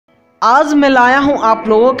आज मैं लाया हूं आप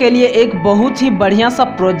लोगों के लिए एक बहुत ही बढ़िया सा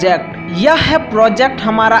प्रोजेक्ट। यह है प्रोजेक्ट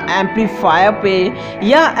हमारा एम्पलीफायर पे।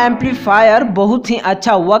 यह एम्पलीफायर बहुत ही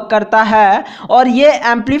अच्छा वर्क करता है और ये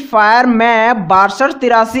एम्पलीफायर मैं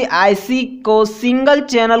 6283 आईसी को सिंगल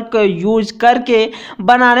चैनल को यूज करके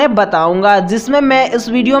बनाने बताऊंगा, जिसमें मैं इस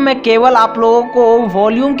वीडियो में केवल आप लोगों को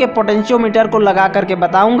वॉल्यूम के पोटेंशियोमीटर को लगा करके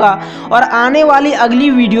बताऊंगा और आने वाली अगली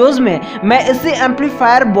वीडियोस में मैं इसी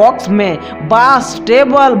एम्पलीफायर बॉक्स में बास,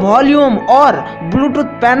 टेबल, वॉल्यूम और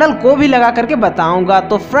ब्लूटूथ पैनल को भी लगा करके बताऊंगा।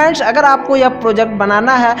 तो फ्रेंड्स, अगर आपको यह प्रोजेक्ट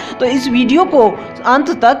बनाना है तो इस वीडियो को अंत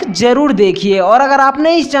तक जरूर देखिए और अगर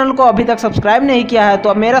आपने इस चैनल को अभी तक सब्सक्राइब नहीं किया है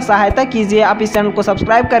तो मेरा सहायता कीजिए, आप इस चैनल को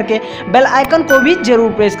सब्सक्राइब करके बेल आइकन को भी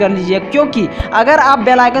जरूर प्रेस कर लीजिए, क्योंकि अगर आप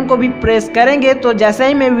बेल आइकन को भी प्रेस करेंगे तो जैसे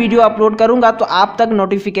ही मैं वीडियो अपलोड करूंगा तो आप तक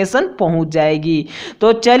नोटिफिकेशन पहुंच जाएगी।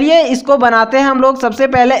 तो चलिए इसको बनाते हैं हम लोग। सबसे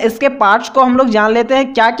पहले इसके पार्ट्स को हम लोग जान लेते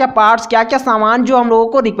हैं, क्या क्या पार्ट्स, क्या क्या सामान जो हम लोगों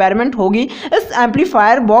को रिक्वायरमेंट होगी इस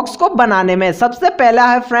एम्पलीफायर बॉक्स को बनाने में। सबसे पहला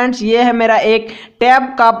है फ्रेंड्स, ये है मेरा एक टैब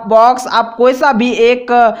का बॉक्स। आप कोई सा भी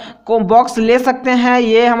एक बॉक्स ले सकते हैं।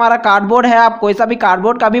 ये हमारा कार्डबोर्ड है, आप कोई सा भी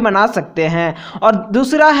कार्डबोर्ड का भी बना सकते हैं। और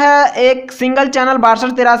दूसरा है एक सिंगल चैनल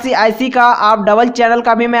 6283 आईसी का। आप डबल चैनल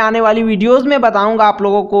का भी मैं आने वाली वीडियोस में बताऊंगा आप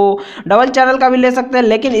लोगों को। डबल चैनल का भी ले सकते हैं,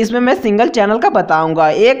 लेकिन इसमें मैं सिंगल चैनल का बताऊंगा।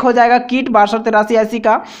 एक हो जाएगा किट 6283 आईसी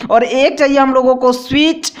का और एक चाहिए हम लोगों को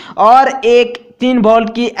स्विच और एक 3 वोल्ट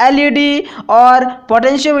की एलईडी और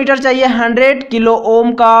पोटेंशियोमीटर चाहिए 100 किलो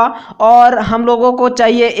ओम का और हम लोगों को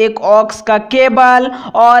चाहिए एक ऑक्स का केबल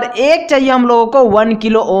और एक चाहिए हम लोगों को 1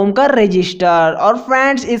 किलो ओम का रेजिस्टर। और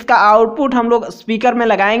फ्रेंड्स, इसका आउटपुट हम लोग स्पीकर में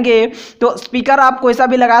लगाएंगे। तो स्पीकर आप कोई सा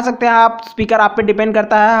भी लगा सकते हैं, आप स्पीकर आप पे डिपेंड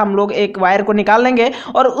करता है। हम लोग एक वायर को निकाल लेंगे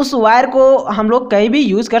और उस वायर को हम लोग कहीं भी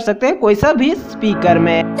यूज कर सकते हैं, कोई सा भी स्पीकर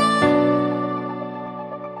में।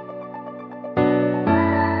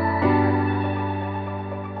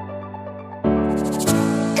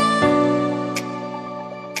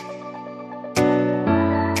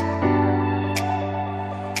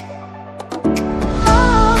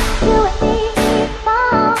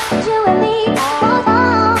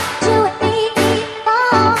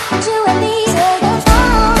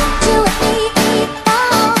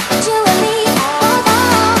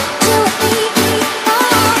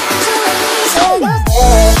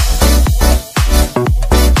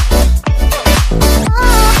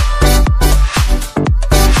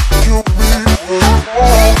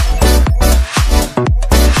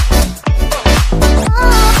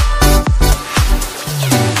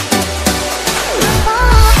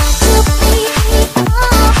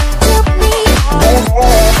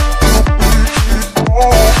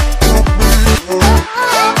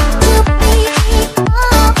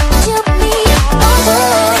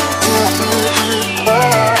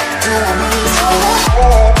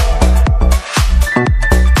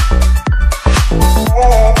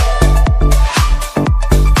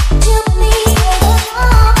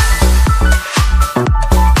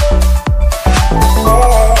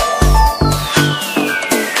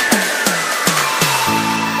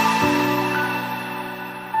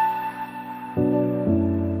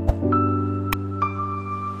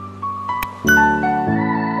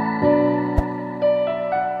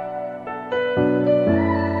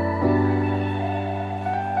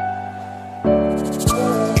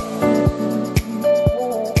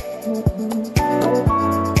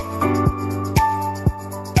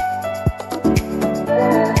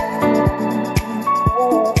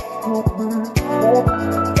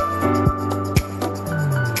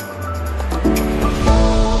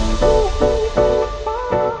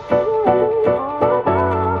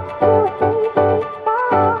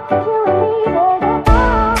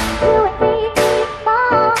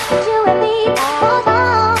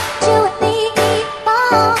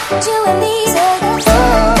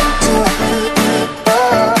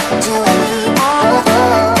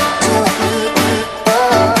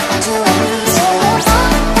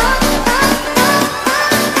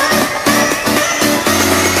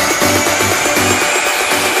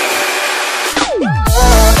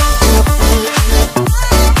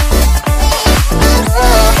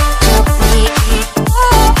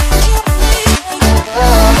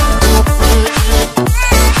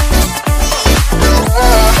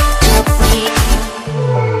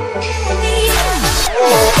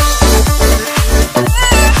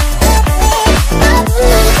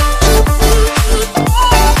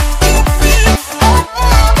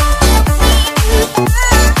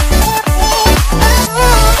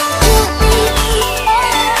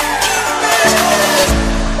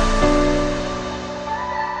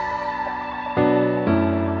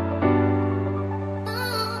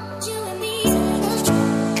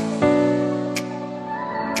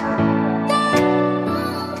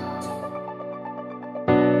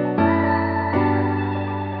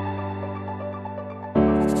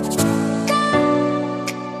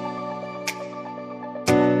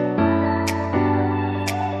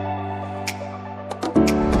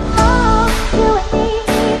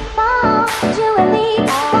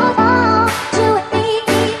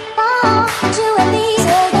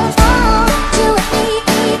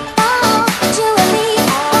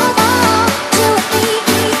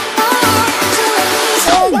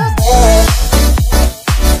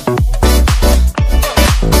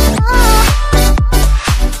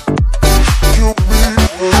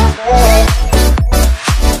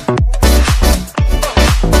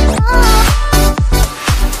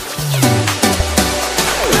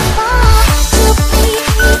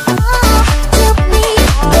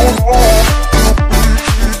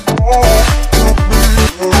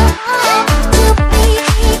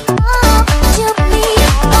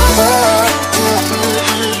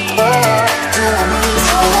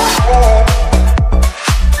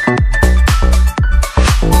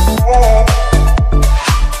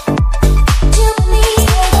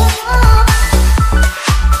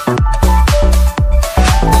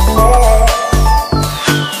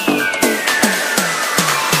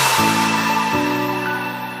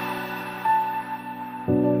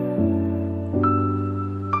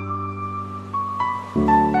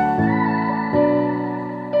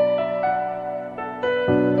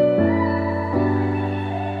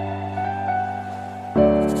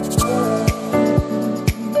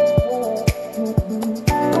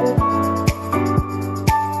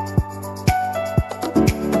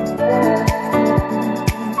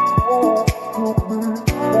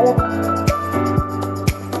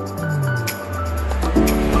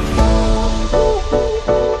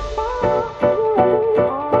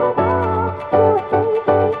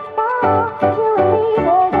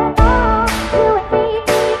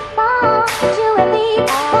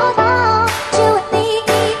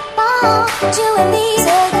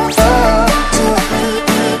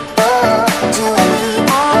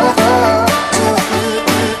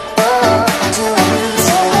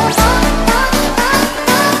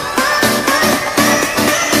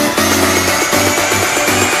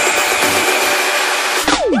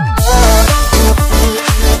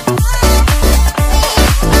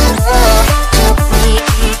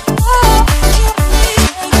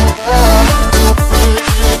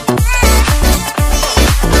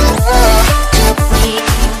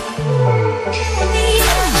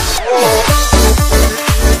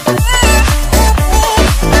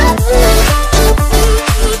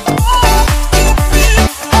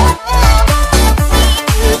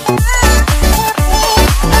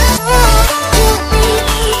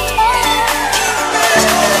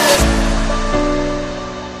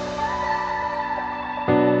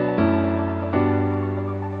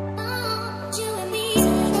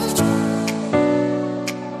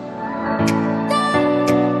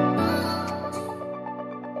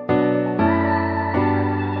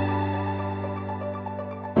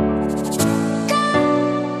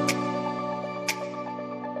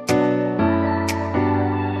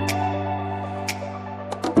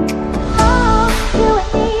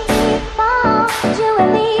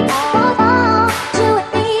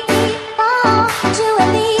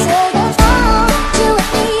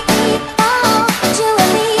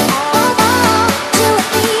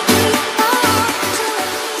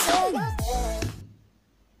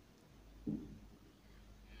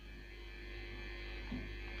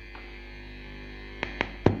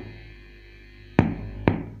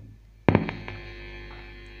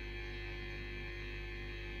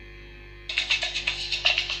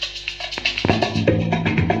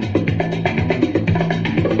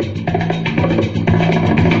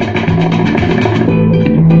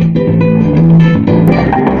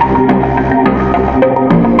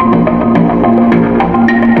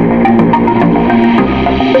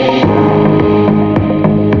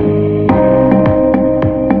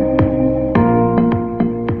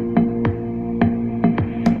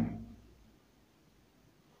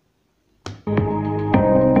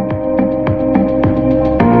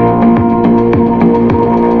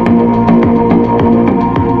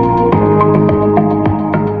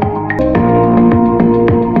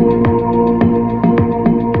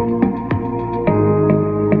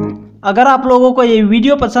 अगर आप लोगों को ये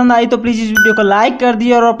वीडियो पसंद आई तो प्लीज़ इस वीडियो को लाइक कर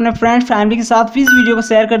दिए और अपने फ्रेंड्स फैमिली के साथ भी इस वीडियो को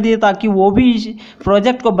शेयर कर दिए ताकि वो भी इस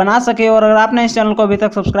प्रोजेक्ट को बना सके। और अगर आपने इस चैनल को अभी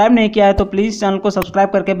तक सब्सक्राइब नहीं किया है तो प्लीज़ चैनल को सब्सक्राइब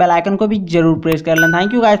करके बेल आइकन को भी जरूर प्रेस कर लें।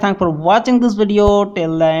 Thank you guys, thank for watching this video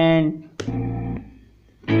till the end.